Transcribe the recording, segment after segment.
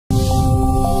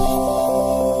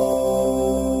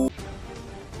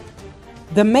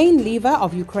The main lever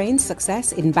of Ukraine's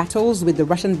success in battles with the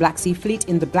Russian Black Sea Fleet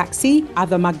in the Black Sea are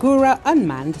the Magura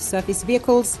unmanned surface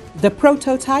vehicles, the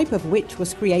prototype of which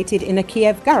was created in a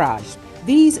Kiev garage.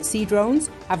 These sea drones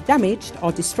have damaged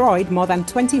or destroyed more than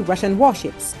 20 Russian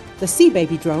warships. The Sea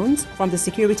Baby drones from the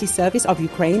Security Service of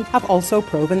Ukraine have also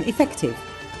proven effective.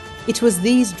 It was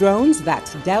these drones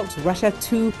that dealt Russia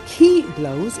 2 key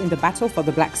blows in the battle for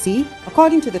the Black Sea,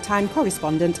 according to the Time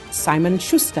correspondent Simon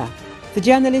Schuster. The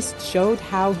journalist showed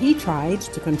how he tried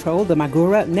to control the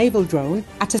Magura naval drone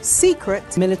at a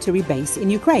secret military base in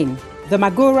Ukraine. The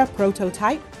Magura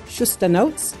prototype, Schuster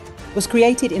notes, was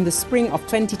created in the spring of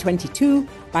 2022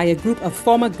 by a group of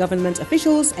former government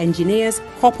officials, engineers,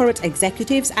 corporate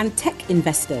executives, and tech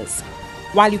investors.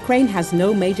 While Ukraine has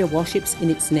no major warships in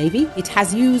its navy, it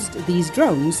has used these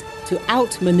drones to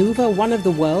outmaneuver one of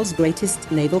the world's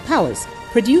greatest naval powers.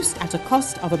 Produced at a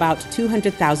cost of about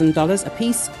 $200,000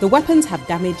 apiece, the weapons have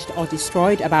damaged or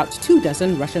destroyed about 24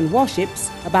 Russian warships,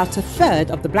 about a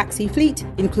third of the Black Sea Fleet,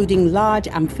 including large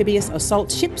amphibious assault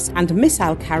ships and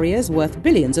missile carriers worth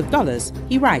billions of dollars,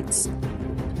 he writes.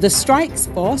 The strikes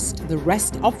forced the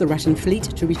rest of the Russian fleet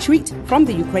to retreat from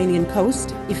the Ukrainian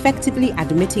coast, effectively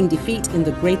admitting defeat in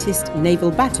the greatest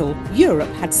naval battle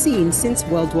Europe had seen since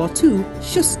World War II,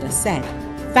 Schuster said.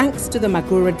 Thanks to the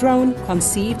Magura drone,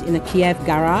 conceived in a Kiev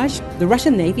garage, the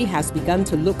Russian Navy has begun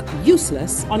to look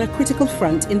useless on a critical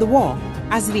front in the war.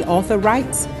 As the author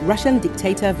writes, Russian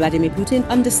dictator Vladimir Putin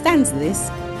understands this,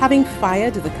 having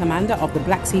fired the commander of the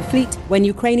Black Sea Fleet when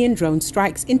Ukrainian drone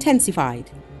strikes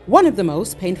intensified. One of the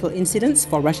most painful incidents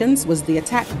for Russians was the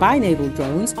attack by naval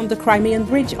drones on the Crimean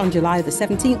Bridge on July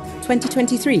 17,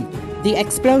 2023. The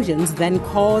explosions then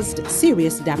caused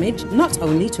serious damage not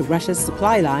only to Russia's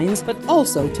supply lines but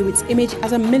also to its image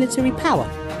as a military power.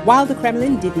 While the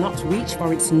Kremlin did not reach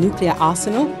for its nuclear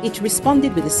arsenal, it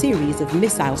responded with a series of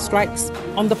missile strikes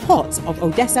on the ports of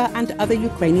Odessa and other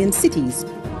Ukrainian cities.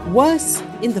 Worse,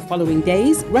 in the following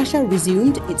days, Russia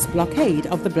resumed its blockade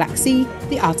of the Black Sea,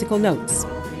 the article notes.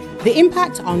 The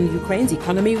impact on Ukraine's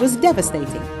economy was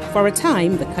devastating. For a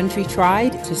time, the country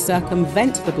tried to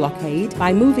circumvent the blockade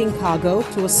by moving cargo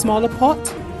to a smaller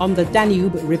port on the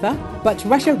Danube River, but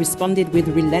Russia responded with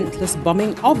relentless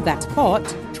bombing of that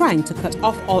port, trying to cut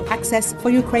off all access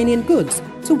for Ukrainian goods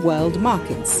to world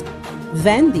markets.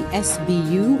 Then the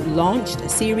SBU launched a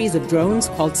series of drones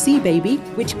called Sea Baby,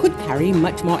 which could carry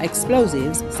much more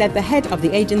explosives, said the head of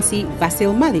the agency,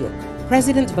 Vasyl Maliuk.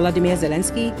 President Volodymyr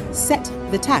Zelenski set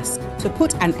the task to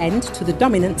put an end to the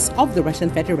dominance of the Russian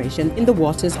Federation in the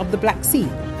waters of the Black Sea.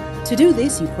 To do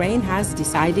this, Ukraine has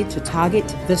decided to target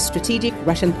the strategic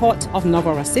Russian port of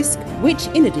Novorossiysk, which,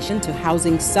 in addition to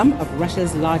housing some of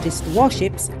Russia's largest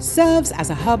warships, serves as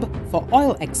a hub for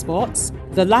oil exports,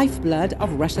 the lifeblood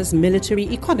of Russia's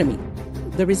military economy.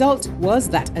 The result was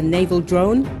that a naval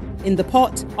drone in the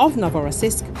port of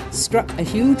Novorossiysk struck a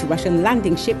huge Russian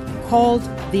landing ship called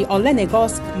the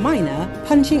Olenegorsk Miner,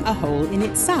 punching a hole in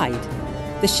its side.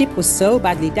 The ship was so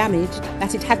badly damaged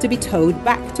that it had to be towed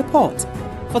back to port.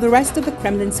 For the rest of the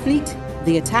Kremlin's fleet,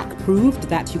 the attack proved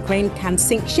that Ukraine can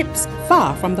sink ships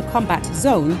far from the combat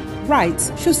zone,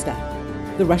 writes Schuster.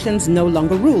 The Russians no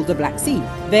longer rule the Black Sea.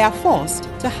 They are forced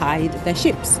to hide their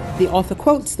ships. The author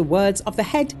quotes the words of the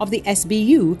head of the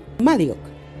SBU, Maliuk.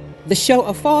 The show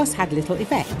of force had little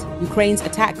effect. Ukraine's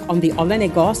attack on the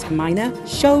Olenegorsk miner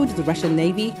showed the Russian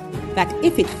Navy that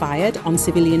if it fired on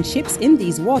civilian ships in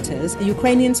these waters, the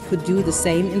Ukrainians could do the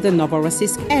same in the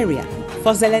Novorossiysk area.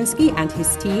 For Zelensky and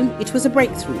his team, it was a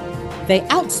breakthrough. They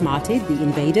outsmarted the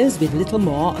invaders with little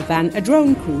more than a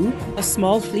drone crew, a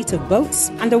small fleet of boats,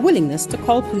 and a willingness to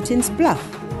call Putin's bluff.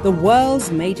 The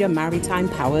world's major maritime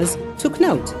powers took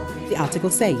note, the article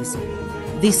says.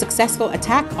 The successful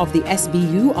attack of the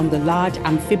SBU on the large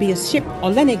amphibious ship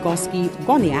Olenegorsky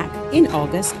Goniak in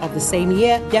August of the same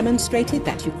year demonstrated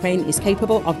that Ukraine is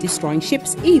capable of destroying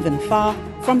ships even far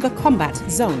from the combat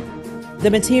zone. The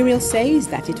material says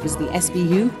that it was the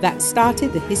SBU that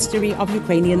started the history of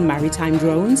Ukrainian maritime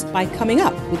drones by coming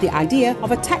up with the idea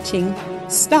of attaching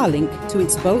Starlink to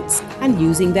its boats and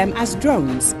using them as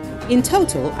drones. In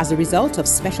total, as a result of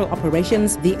special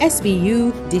operations, the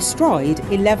SBU destroyed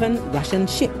 11 Russian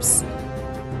ships.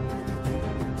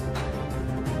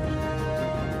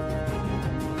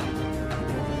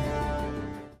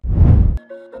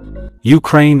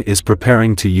 Ukraine is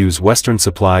preparing to use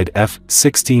Western-supplied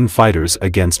F-16 fighters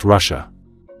against Russia.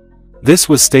 This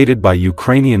was stated by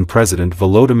Ukrainian President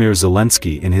Volodymyr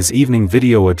Zelensky in his evening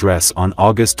video address on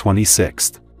August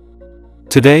 26.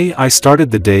 Today I started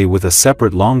the day with a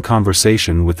separate long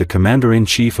conversation with the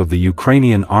Commander-in-Chief of the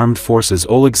Ukrainian Armed Forces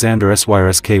Oleksandr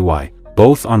Syrskyi,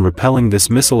 both on repelling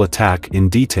this missile attack in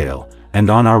detail, and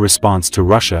on our response to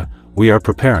Russia, we are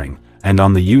preparing, and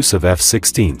on the use of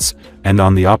F-16s, and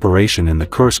on the operation in the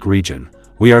Kursk region,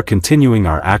 we are continuing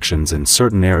our actions in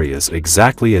certain areas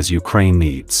exactly as Ukraine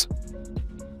needs.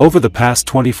 Over the past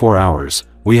 24 hours,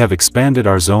 we have expanded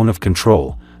our zone of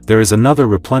control. There is another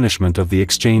replenishment of the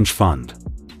exchange fund.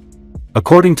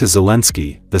 According to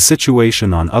Zelensky, the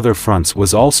situation on other fronts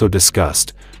was also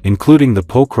discussed, including the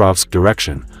Pokrovsk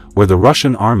direction, where the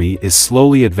Russian army is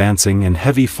slowly advancing and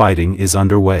heavy fighting is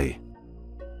underway.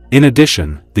 In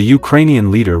addition, the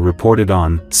Ukrainian leader reported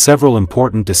on several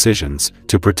important decisions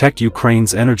to protect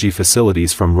Ukraine's energy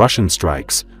facilities from Russian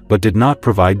strikes, but did not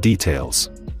provide details.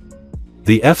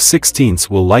 The F-16s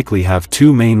will likely have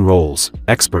two main roles,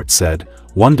 experts said,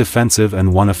 one defensive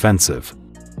and one offensive.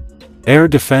 Air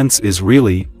defense is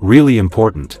really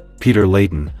important, Peter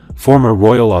Leighton, former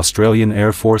Royal Australian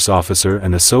Air Force officer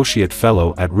and associate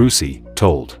fellow at RUSI,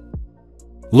 told.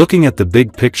 Looking at the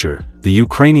big picture, the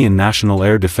Ukrainian National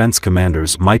Air Defense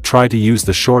commanders might try to use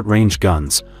the short-range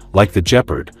guns, like the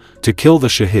Gepard, to kill the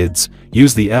Shahids,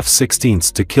 use the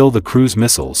F-16s to kill the cruise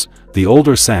missiles, the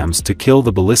older SAMs to kill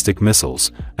the ballistic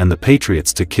missiles, and the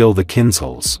Patriots to kill the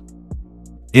Kinzhals.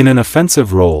 In an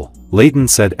offensive role, Leighton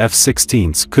said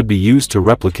F-16s could be used to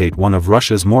replicate one of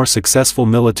Russia's more successful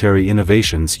military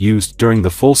innovations used during the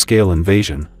full-scale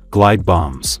invasion, glide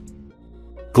bombs.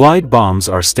 Glide bombs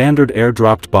are standard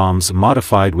air-dropped bombs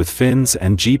modified with fins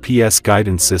and GPS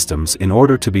guidance systems in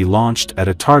order to be launched at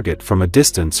a target from a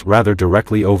distance rather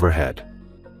directly overhead.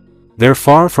 They're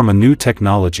far from a new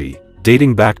technology,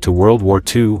 dating back to World War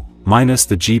II, minus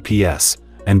the GPS,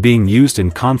 and being used in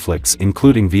conflicts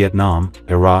including Vietnam,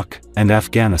 Iraq, and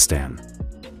Afghanistan.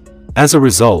 As a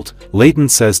result, Leighton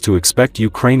says to expect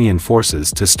Ukrainian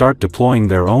forces to start deploying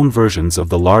their own versions of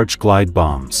the large glide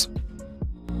bombs.